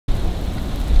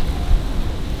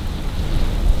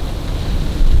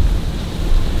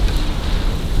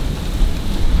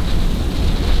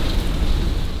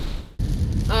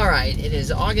Alright, it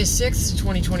is August 6th,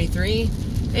 2023,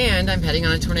 and I'm heading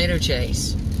on a tornado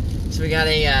chase. So we got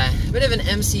a bit of an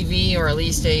MCV, or at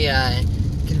least a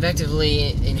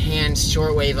convectively enhanced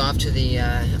shortwave off to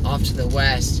the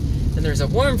west. Then there's a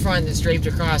warm front that's draped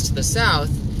across to the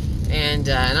south, and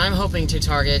I'm hoping to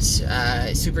target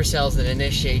supercells that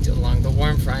initiate along the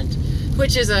warm front,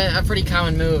 which is a pretty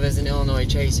common move as an Illinois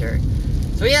chaser.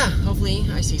 So yeah, hopefully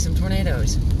I see some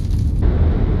tornadoes.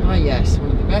 Ah yes,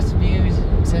 one of the best views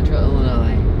in central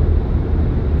Illinois.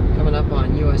 Coming up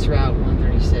on US Route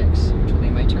 136, which will be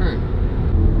my turn.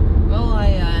 Well,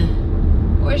 I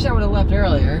wish I would have left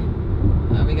earlier.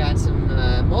 We got some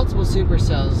multiple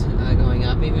supercells going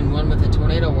up, even one with a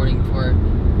tornado warning for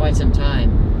quite some time.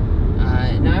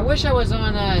 Now I wish I was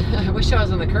on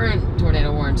the current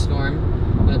tornado warning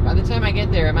storm, but by the time I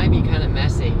get there, it might be kind of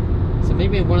messy. So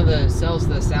maybe one of the cells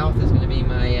to the south is going to be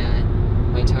my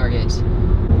my target.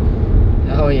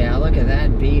 Oh yeah, look at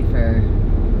that beaver.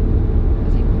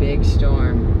 That's a big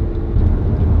storm.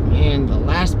 And the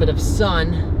last bit of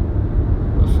sun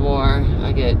before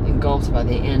I get engulfed by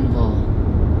the anvil.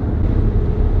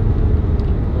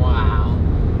 Wow.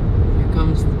 Here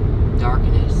comes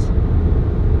darkness.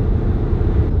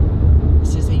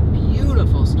 This is a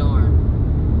beautiful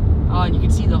storm. Oh, and you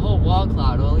can see the whole wall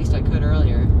cloud. Well, at least I could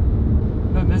earlier.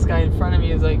 But this guy in front of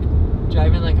me is like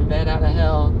driving like a bat out of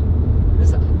hell.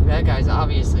 That guy's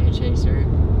obviously a chaser.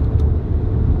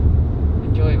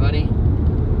 Enjoy, buddy.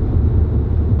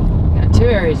 Got two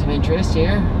areas of interest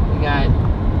here. We got a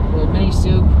little mini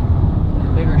soup and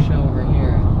a bigger show over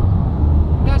here.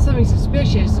 Got something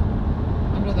suspicious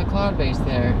under the cloud base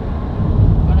there.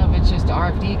 I don't know if it's just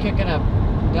RFD kicking up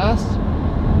dust.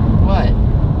 What?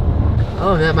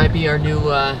 Oh, that might be our new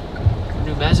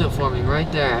mesoforming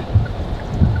right there.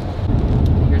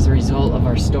 Here's the result of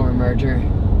our storm merger.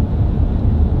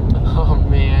 Oh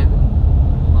man,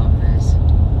 love this.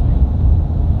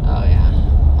 Oh yeah,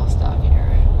 I'll stop here.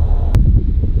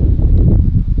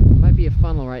 Might be a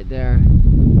funnel right there.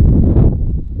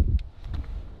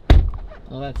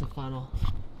 Oh, that's a funnel.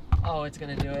 Oh, it's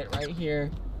gonna do it right here.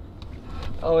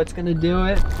 Oh, it's gonna do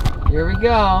it. Here we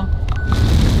go.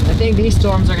 I think these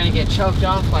storms are gonna get choked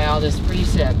off by all this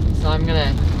precip, so I'm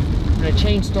gonna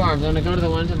change storms. I'm gonna go to the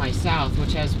one to my south,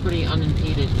 which has pretty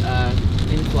unimpeded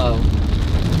inflow.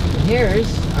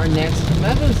 Here's our next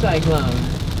mesocyclone.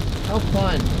 How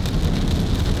fun.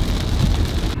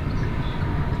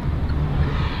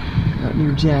 Out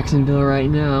near Jacksonville right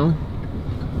now.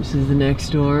 This is the next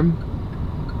storm.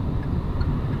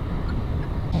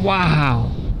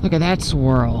 Wow! Look at that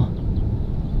swirl.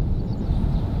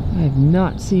 I have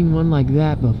not seen one like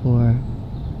that before.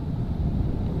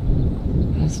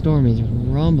 That storm is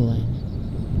rumbling.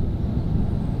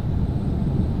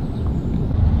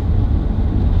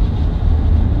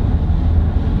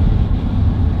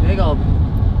 Big old,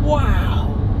 wow!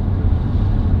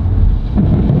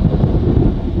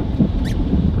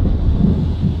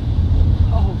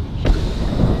 Oh.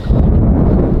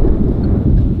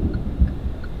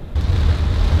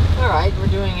 Alright, we're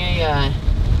doing a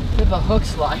bit of a hook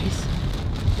slice.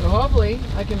 So hopefully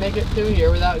I can make it through here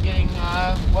without getting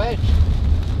wedged.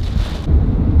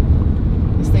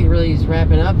 This thing really is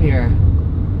wrapping up here.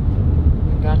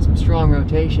 We've got some strong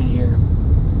rotation here.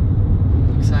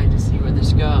 Excited to see where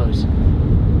this goes.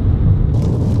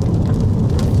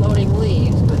 Floating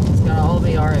leaves, but it's got all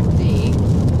the RFD.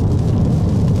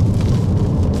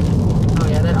 Oh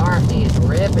yeah, that RFD is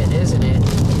ripping, isn't it?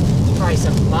 There's probably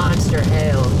some monster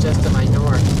hail just to my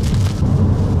north.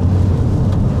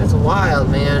 That's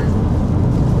wild, man.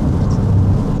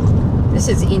 This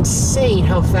is insane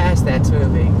how fast that's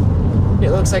moving.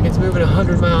 It looks like it's moving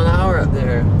 100 miles an hour up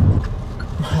there.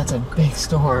 That's a big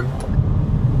storm.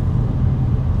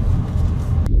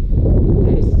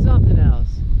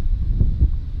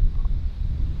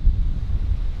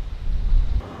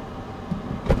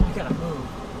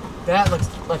 That looks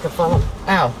like a funnel.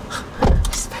 Ow!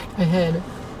 I smacked my head.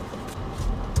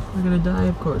 We're gonna die,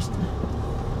 of course.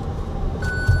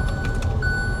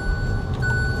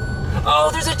 Oh,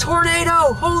 there's a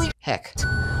tornado! Holy heck.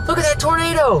 Look at that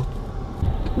tornado!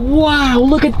 Wow,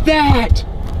 look at that!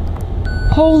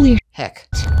 Holy heck.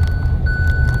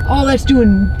 Oh, that's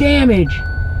doing damage!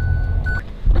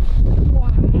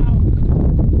 Wow!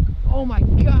 Oh my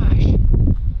gosh!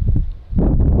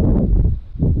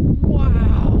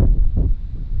 Wow!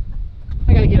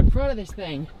 I gotta get in front of this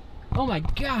thing. Oh my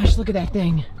gosh, look at that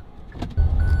thing.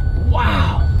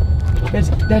 Wow!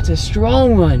 That's a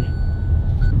strong one.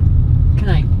 Can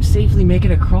I safely make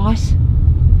it across?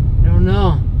 I don't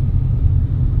know.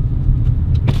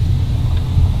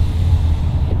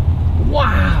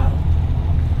 Wow!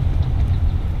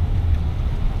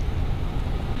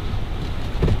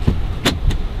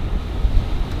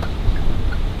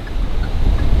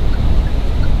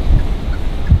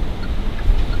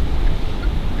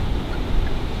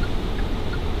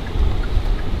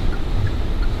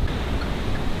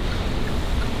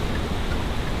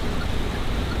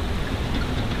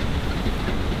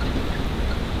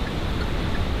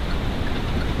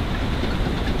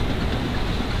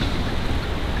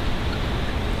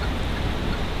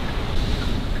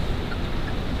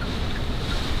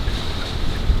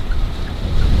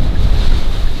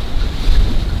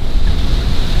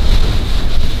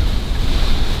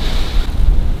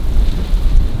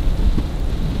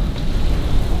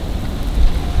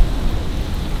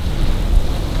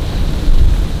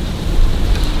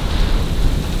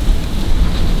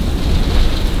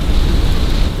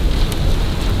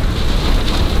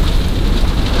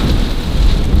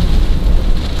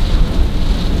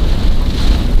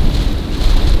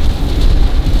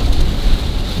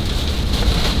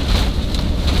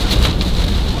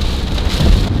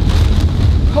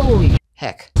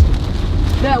 heck.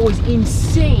 That was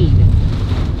insane.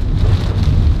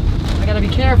 I gotta be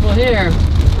careful here.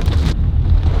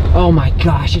 Oh my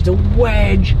gosh, it's a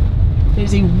wedge. It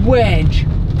is a wedge.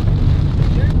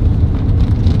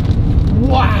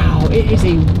 Wow, it is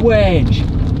a wedge.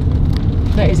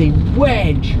 That is a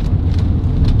wedge.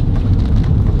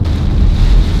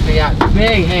 We got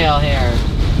big hail here.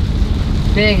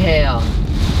 Big hail.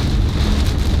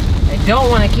 I don't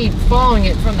want to keep following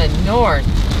it from the north,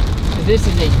 because this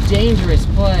is a dangerous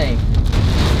play.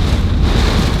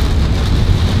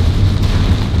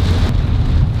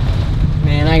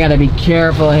 Man, I gotta be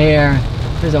careful here.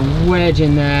 There's a wedge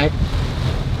in that.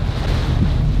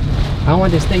 I don't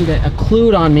want this thing to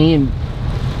occlude on me and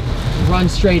run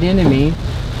straight into me.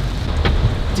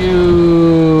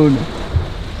 Dude.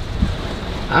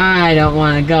 I don't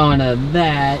want to go into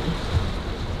that.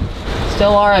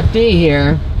 Still RFD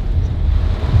here.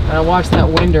 Gotta watch that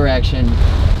wind direction.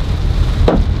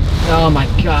 Oh my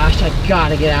gosh, I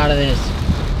gotta get out of this.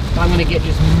 I'm gonna get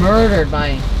just murdered by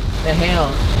the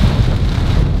hail.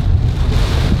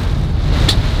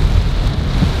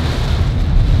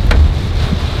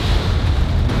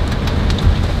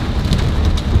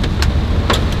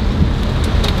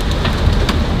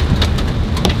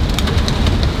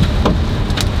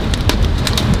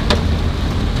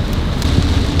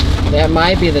 That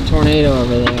might be the tornado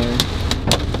over there.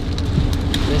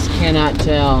 Just cannot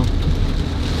tell.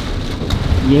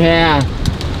 Yeah.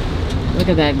 Look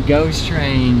at that ghost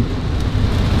train.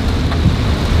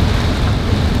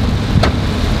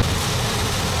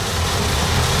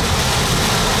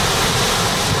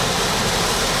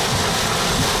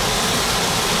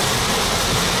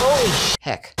 Holy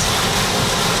heck.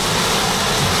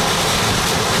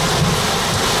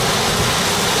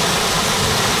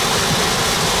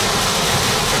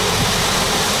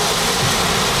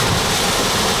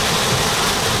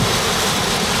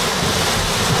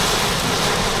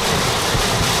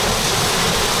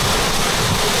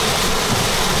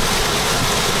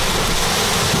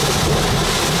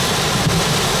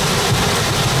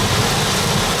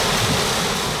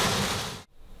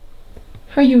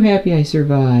 Are you happy I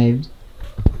survived?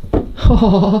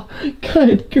 Oh,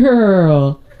 good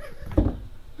girl.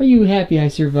 Are you happy I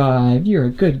survived? You're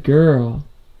a good girl.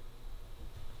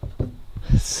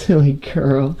 Silly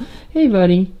girl. Hey,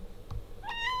 buddy.